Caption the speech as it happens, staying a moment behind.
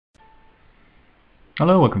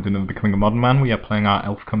Hello, welcome to another Becoming a Modern Man. We are playing our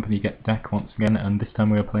Elf Company deck once again, and this time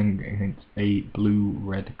we are playing against a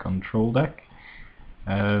blue-red control deck. It's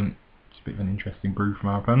a bit of an interesting brew from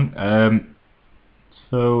our opponent.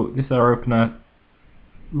 So this is our opener.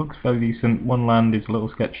 Looks fairly decent. One land is a little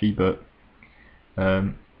sketchy, but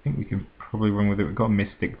I think we can probably run with it. We've got a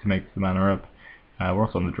Mystic to make the mana up. We're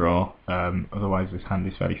also on the draw. Otherwise this hand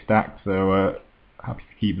is fairly stacked, so happy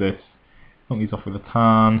to keep this. Don't these off with a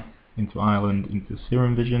Tarn into Island, into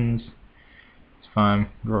Serum Visions. It's fine.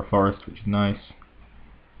 Draw a forest, which is nice.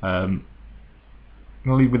 I'm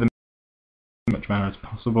going to leave with as much mana as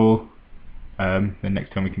possible. Then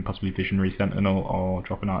next turn we can possibly Visionary Sentinel or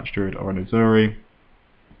drop an Archdruid or an Azuri.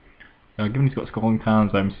 Given he's got Scalding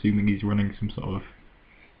Tarns, I'm assuming he's running some sort of,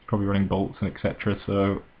 probably running bolts and etc.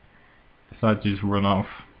 So decided to just run off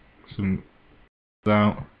some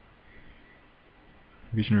out.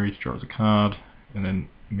 Visionary draws a card, and then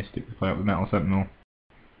Mystic to play out the Metal Sentinel.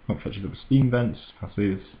 What fetches up Steam Vents,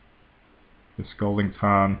 passes the Scalding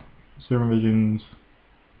Tarn, Serum Visions,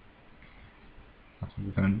 passes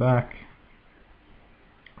the turn back.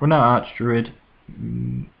 Run out Archdruid.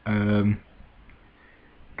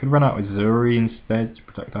 Could run out Azuri instead to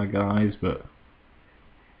protect our guys, but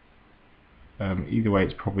either way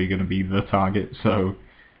it's probably going to be the target, so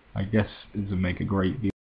I guess it doesn't make a great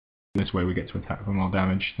deal. This way we get to attack for more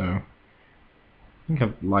damage, so I think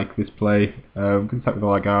I like this play. We can attack with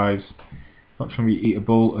all our guys. Option we eat a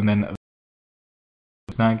bull, and then a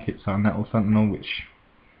snag hits our Metal Sentinel, which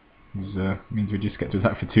is, means we just get to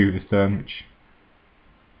attack for 2 this turn, which,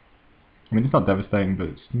 I mean, it's not devastating, but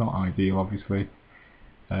it's not ideal, obviously.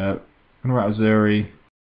 I'm going to route Azuri,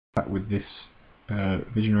 back with this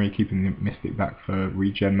Visionary, keeping the Mystic back for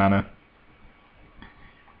regen mana,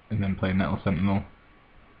 and then play Metal Sentinel.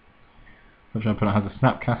 Which our opponent has a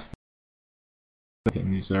Snapcaster,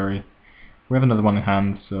 hitting the Azuri. We have another one in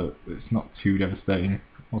hand, so it's not too devastating.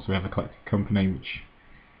 Also we have a Collected Company, which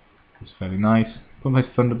is fairly nice. Plays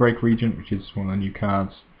Thunderbreak Regent, which is one of the new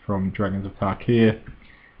cards from Dragons of Tarkir.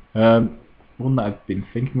 One that I've been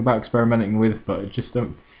thinking about experimenting with, but I just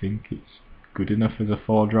don't think it's good enough as a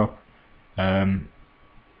 4-drop.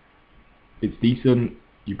 It's decent.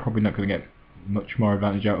 You're probably not going to get much more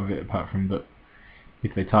advantage out of it, apart from that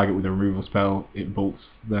if they target with a removal spell, it bolts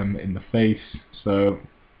them in the face. So,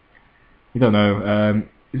 I don't know.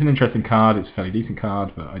 It's an interesting card. It's a fairly decent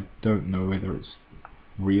card, but I don't know whether it's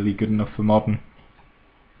really good enough for Modern.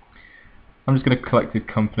 I'm just going to Collected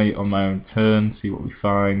Company on my own turn, see what we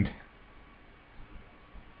find.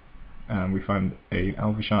 We find a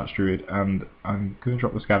Elvish Archdruid, and I'm going to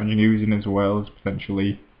drop the Scavenging Ooze in as well as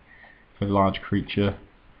potentially for a large creature.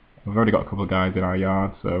 We've already got a couple of guys in our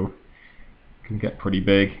yard, so it can get pretty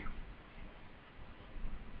big.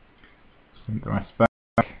 Send the rest back.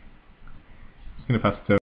 Just going to pass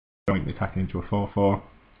the turn, attacking into a 4/4.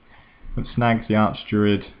 But snags the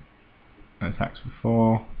Archdruid and attacks for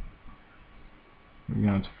 4. We're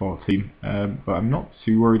down to 14. But I'm not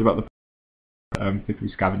too worried about the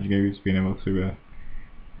particularly Scavenging Ooze being able to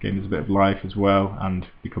gain us a bit of life as well and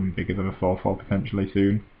become bigger than a 4/4 potentially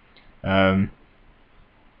soon.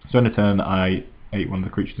 So in a turn I ate one of the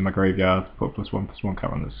creatures in my graveyard, put a +1/+1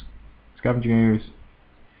 counter on this Scavenging Ooze.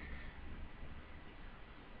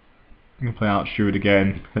 I'm going to play Archdruid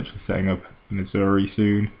again, potentially setting up an Azuri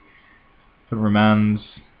soon. Put Remands,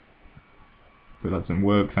 but that doesn't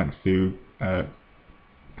work thanks to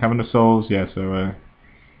Cavern of Souls. Yeah, so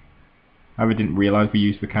either didn't realise we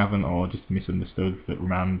used the Cavern or just misunderstood that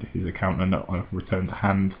Remand is a counter, not a return to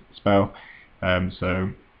hand spell.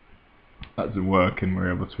 So that doesn't work, and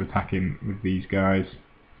we're able to attack him with these guys.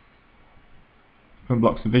 Opponent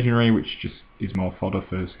blocks the Visionary, which just is more fodder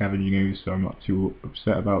for Scavenging Ooze, so I'm not too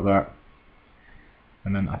upset about that.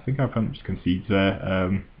 And then I think our opponent just concedes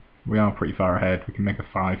there. We are pretty far ahead. We can make a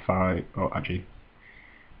 5/5, or actually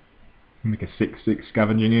make a 6/6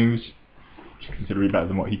 Scavenging Ooze, which is considerably better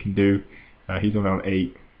than what he can do. He's only on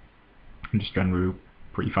 8, and just generally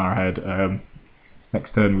pretty far ahead.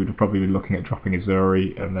 Next turn we'd probably be looking at dropping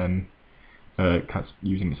Azuri and then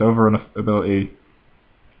using its Overrun ability,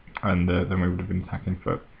 and then we would have been attacking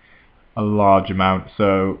for a large amount.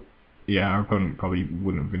 So yeah, our opponent probably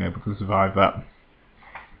wouldn't have been able to survive that.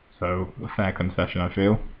 So a fair concession, I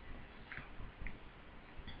feel.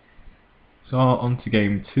 So on to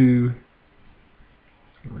game 2.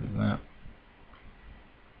 Let's get rid of that.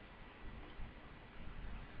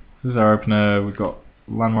 This is our opener. We've got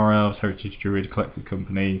Landmore Elves, Heritage Druid, Collected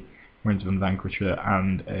Company, Winds of Vanquisher,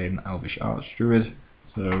 and an Elvish Archdruid.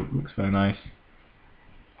 So looks very nice.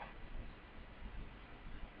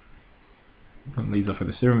 Leads off with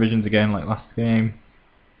the Serum Visions again, like last game.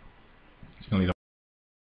 Just going to lead off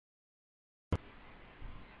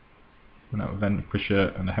Went out with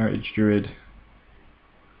Vanquisher and a Heritage Druid.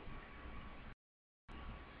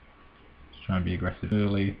 Just try and be aggressive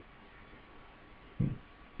early.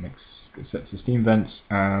 Next, sets the Steam Vents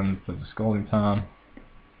and play the Scalding Tarn.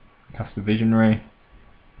 Cast a Visionary.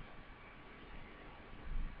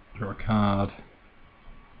 Draw a card.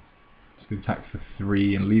 Just attack for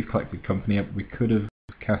 3 and leave Collected Company up. We could have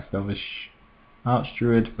cast Elvish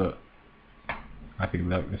Archdruid, but I think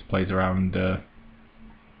that this plays around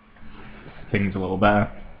things a little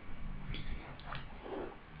better.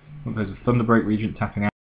 Well, there's a Thunderbreak Regent tapping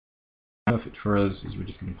out. Perfect for us, as we're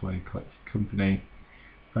just going to play Collected Company,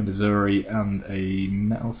 find a Zuri and a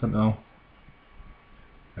Metal Sentinel.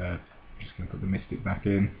 Just going to put the Mystic back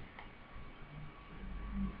in.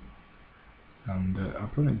 And our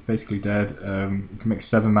opponent's basically dead. We can make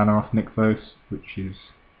 7 mana off Nykthos, which is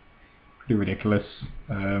pretty ridiculous.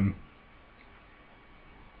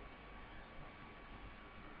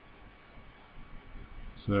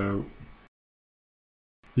 So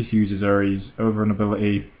this uses Uri's Overrun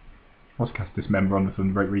ability. Let's cast Dismember on the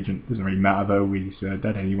Thunderbreak Regent. Doesn't really matter though, he's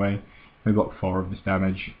dead anyway. We block 4 of this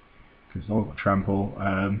damage because it's all got trample.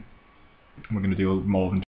 And we're going to do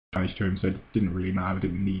more than damage to him, so it didn't really matter. We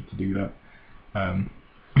didn't need to do that.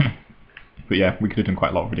 But yeah, we could have done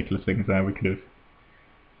quite a lot of ridiculous things there. We could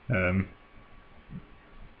have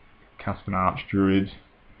cast an Archdruid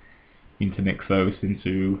into Nykthos,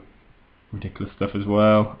 into ridiculous stuff as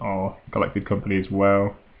well, or Collected Company as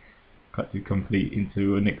well. Collected Company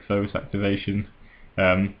into a Nykthos activation.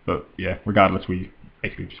 But yeah, regardless, we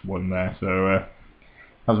basically just won there. So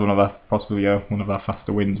that was possibly one of our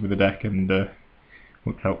faster wins with the deck, and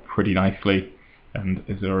worked out pretty nicely. And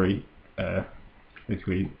Uzuri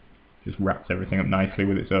basically just wraps everything up nicely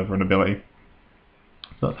with its Overrun ability.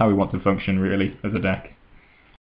 So that's how we want to function really as a deck.